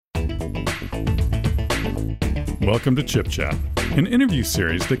Welcome to Chip Chat, an interview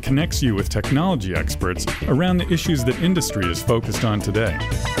series that connects you with technology experts around the issues that industry is focused on today.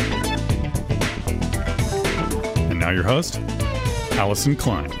 And now your host, Allison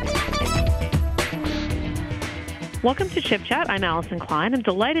Klein. Welcome to Chip Chat. I'm Allison Klein. I'm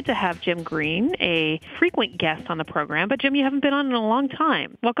delighted to have Jim Green, a frequent guest on the program. But Jim, you haven't been on in a long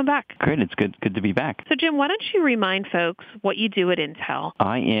time. Welcome back. Great. It's good to be back. So Jim, why don't you remind folks what you do at Intel?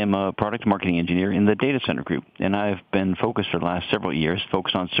 I am a product marketing engineer in the data center group, and I've been focused for the last several years,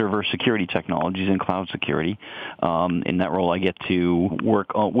 focused on server security technologies and cloud security. In that role, I get to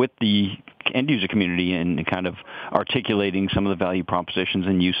work with the end-user community and kind of articulating some of the value propositions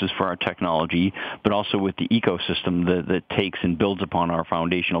and uses for our technology, but also with the ecosystem that takes and builds upon our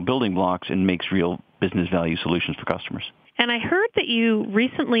foundational building blocks and makes real business value solutions for customers. And I heard that you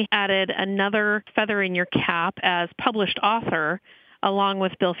recently added another feather in your cap as published author, along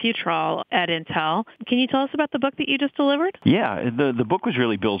with Bill Futrall at Intel. Can you tell us about the book that you just delivered? Yeah, the book was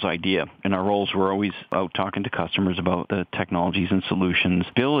really Bill's idea, and our roles were always out talking to customers about the technologies and solutions.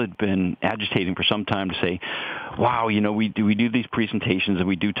 Bill had been agitating for some time to say, wow, we do these presentations and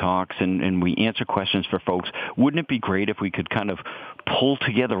we do talks and we answer questions for folks. Wouldn't it be great if we could kind of pull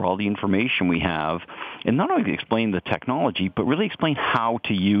together all the information we have and not only explain the technology, but really explain how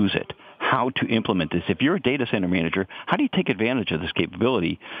to use it, how to implement this. If you're a data center manager, how do you take advantage of this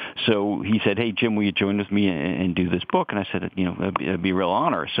capability? So he said, hey, Jim, will you join with me and do this book? And I said, it'd be a real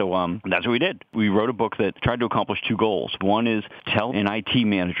honor. So that's what we did. We wrote a book that tried to accomplish two goals. One is tell an IT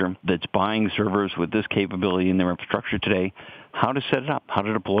manager that's buying servers with this capability in their infrastructure today how to set it up, how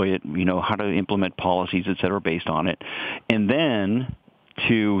to deploy it, how to implement policies, et cetera, based on it. And then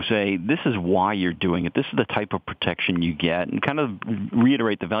to say, this is why you're doing it. This is the type of protection you get, and kind of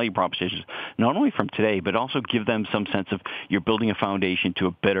reiterate the value propositions, not only from today, but also give them some sense of you're building a foundation to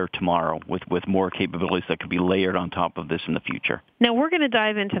a better tomorrow with more capabilities that could be layered on top of this in the future. Now, we're going to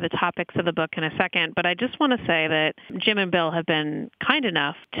dive into the topics of the book in a second, but I just want to say that Jim and Bill have been kind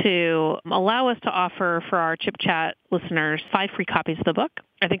enough to allow us to offer for our Chip Chat listeners 5 free copies of the book.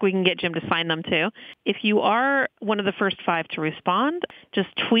 I think we can get Jim to sign them too. If you are one of the first 5 to respond, just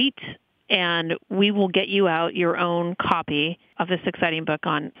tweet and we will get you out your own copy of this exciting book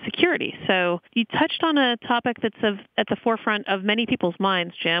on security. So you touched on a topic that's at the forefront of many people's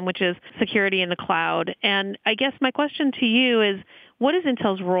minds, Jim, which is security in the cloud. And I guess my question to you is, what is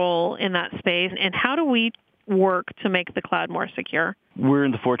Intel's role in that space, and how do we work to make the cloud more secure? We're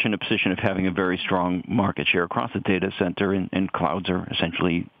in the fortunate position of having a very strong market share across the data center, and clouds are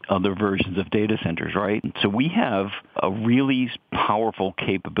essentially other versions of data centers, right? So we have a really powerful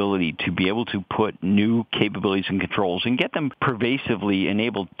capability to be able to put new capabilities and controls and get them pervasively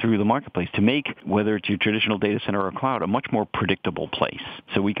enabled through the marketplace to make, whether it's your traditional data center or cloud, a much more predictable place.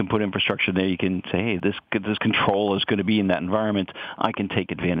 So we can put infrastructure there. You can say, hey, this control is going to be in that environment. I can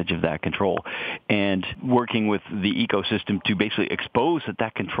take advantage of that control. And working with the ecosystem to basically expose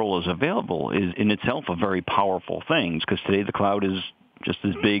that control is available is in itself a very powerful thing, because today the cloud is just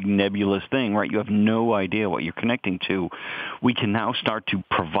this big nebulous thing, right? You have no idea what you're connecting to. We can now start to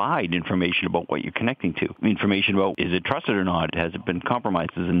provide information about what you're connecting to. Information about, is it trusted or not? Has it been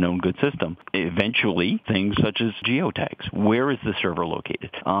compromised? Is it a known good system? Eventually, things such as geotags. Where is the server located?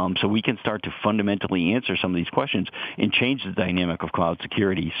 So we can start to fundamentally answer some of these questions and change the dynamic of cloud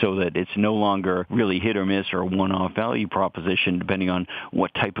security so that it's no longer really hit or miss or a one-off value proposition, depending on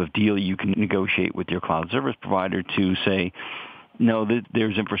what type of deal you can negotiate with your cloud service provider to say, no,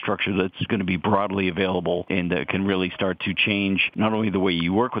 there's infrastructure that's going to be broadly available and that can really start to change not only the way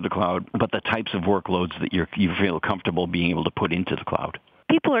you work with the cloud, but the types of workloads that you feel comfortable being able to put into the cloud.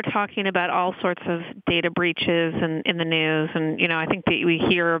 People are talking about all sorts of data breaches in the news, and I think that we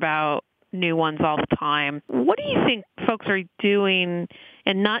hear about new ones all the time. What do you think folks are doing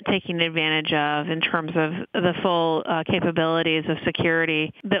and not taking advantage of in terms of the full capabilities of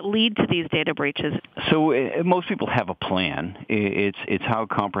security that lead to these data breaches? So most people have a plan. It's how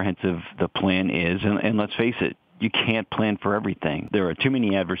comprehensive the plan is, and let's face it, you can't plan for everything. There are too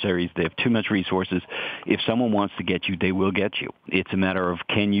many adversaries. They have too much resources. If someone wants to get you, they will get you. It's a matter of,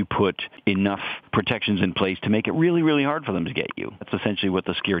 can you put enough protections in place to make it really, really hard for them to get you? That's essentially what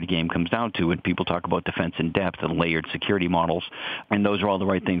the security game comes down to when people talk about defense in depth and layered security models, and those are all the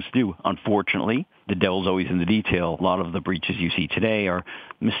right things to do. Unfortunately, the devil's always in the detail. A lot of the breaches you see today are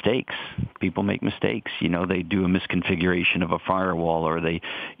mistakes. People make mistakes. They do a misconfiguration of a firewall, or they,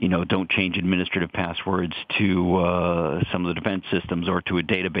 don't change administrative passwords to some of the defense systems or to a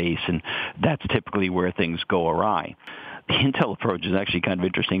database, and that's typically where things go awry. The Intel approach is actually kind of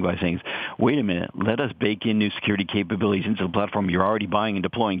interesting by saying, wait a minute, let us bake in new security capabilities into the platform you're already buying and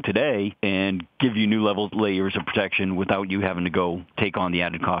deploying today and give you new layers of protection without you having to go take on the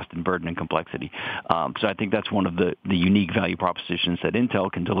added cost and burden and complexity. So I think that's one of the unique value propositions that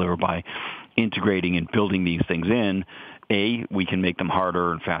Intel can deliver by integrating and building these things in. A, we can make them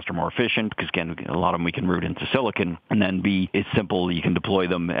harder and faster, more efficient, because, again, a lot of them we can route into silicon. And then B, it's simple. You can deploy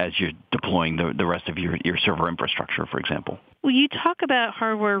them as you're deploying the rest of your server infrastructure, for example. Well, you talk about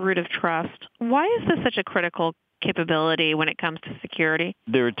hardware root of trust. Why is this such a critical capability when it comes to security?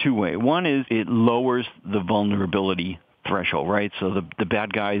 There are two ways. One is it lowers the vulnerability threshold, right? So the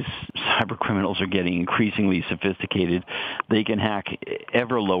bad guys, cyber criminals, are getting increasingly sophisticated. They can hack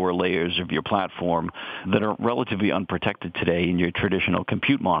ever lower layers of your platform that are relatively unprotected today in your traditional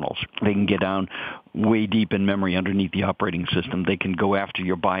compute models. They can get down way deep in memory underneath the operating system. They can go after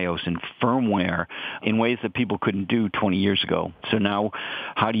your BIOS and firmware in ways that people couldn't do 20 years ago. So now,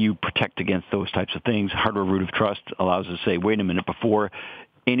 how do you protect against those types of things? Hardware root of trust allows us to say, wait a minute, before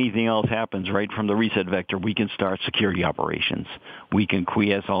anything else happens, right from the reset vector, we can start security operations. We can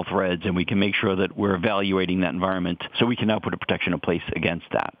quiesce all threads, and we can make sure that we're evaluating that environment so we can now put a protection in place against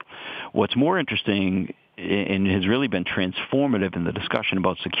that. What's more interesting and has really been transformative in the discussion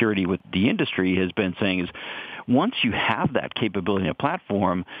about security with the industry has been saying is once you have that capability in a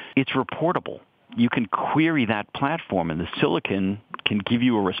platform, it's reportable. You can query that platform, and the silicon can give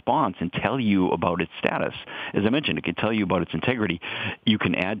you a response and tell you about its status. As I mentioned, it can tell you about its integrity. You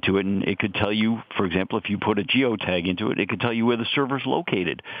can add to it, and it could tell you, for example, if you put a geotag into it, it could tell you where the server's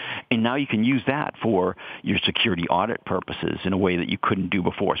located. And now you can use that for your security audit purposes in a way that you couldn't do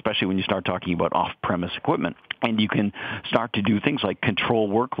before, especially when you start talking about off-premise equipment. And you can start to do things like control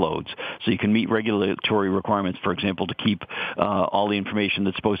workloads. So you can meet regulatory requirements, for example, to keep all the information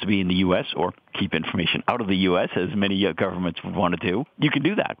that's supposed to be in the U.S. or keep information out of the U.S., as many governments would want to do. You can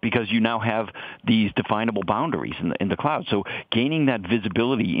do that because you now have these definable boundaries in the cloud. So gaining that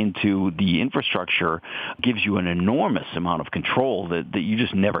visibility into the infrastructure gives you an enormous amount of control that you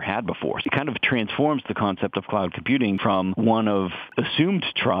just never had before. It kind of transforms the concept of cloud computing from one of assumed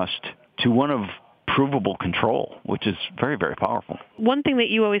trust to one of provable control, which is very, very powerful. One thing that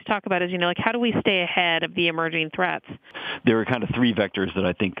you always talk about is, how do we stay ahead of the emerging threats? There are kind of three vectors that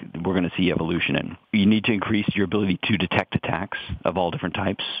I think we're going to see evolution in. You need to increase your ability to detect attacks of all different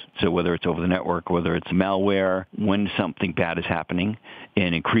types. So whether it's over the network, whether it's malware, when something bad is happening,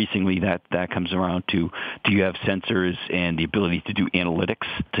 and increasingly that comes around to, do you have sensors and the ability to do analytics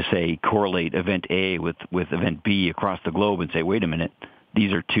to, say, correlate event A with event B across the globe and say, wait a minute,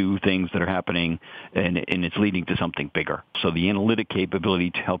 these are two things that are happening, and it's leading to something bigger. So the analytic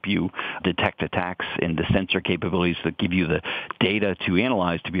capability to help you detect attacks and the sensor capabilities that give you the data to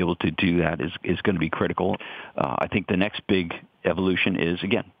analyze to be able to do that is going to be critical. I think the next big evolution is,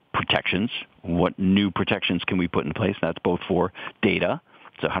 again, protections. What new protections can we put in place? That's both for data.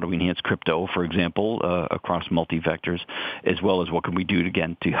 So how do we enhance crypto, for example, across multi-vectors, as well as what can we do,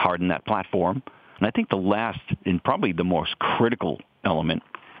 again, to harden that platform? And I think the last and probably the most critical element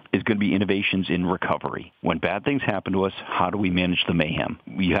is going to be innovations in recovery. When bad things happen to us, how do we manage the mayhem?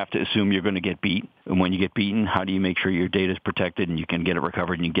 You have to assume you're going to get beat. And when you get beaten, how do you make sure your data is protected and you can get it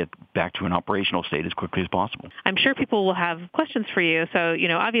recovered and you get back to an operational state as quickly as possible? I'm sure people will have questions for you. So,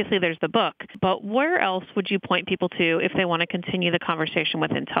 obviously there's the book. But where else would you point people to if they want to continue the conversation with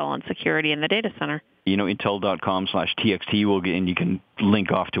Intel on security in the data center? Intel.com/TXT, and you can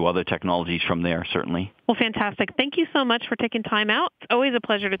link off to other technologies from there, certainly. Well, fantastic. Thank you so much for taking time out. It's always a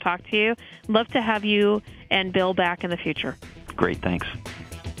pleasure to talk to you. Love to have you and Bill back in the future. Great, thanks.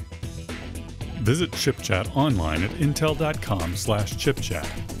 Visit ChipChat online at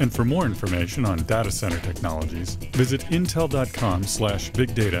intel.com/chipchat. And for more information on data center technologies, visit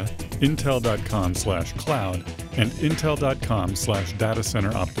intel.com/bigdata, intel.com/cloud, and intel.com/data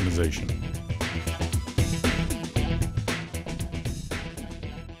center optimization.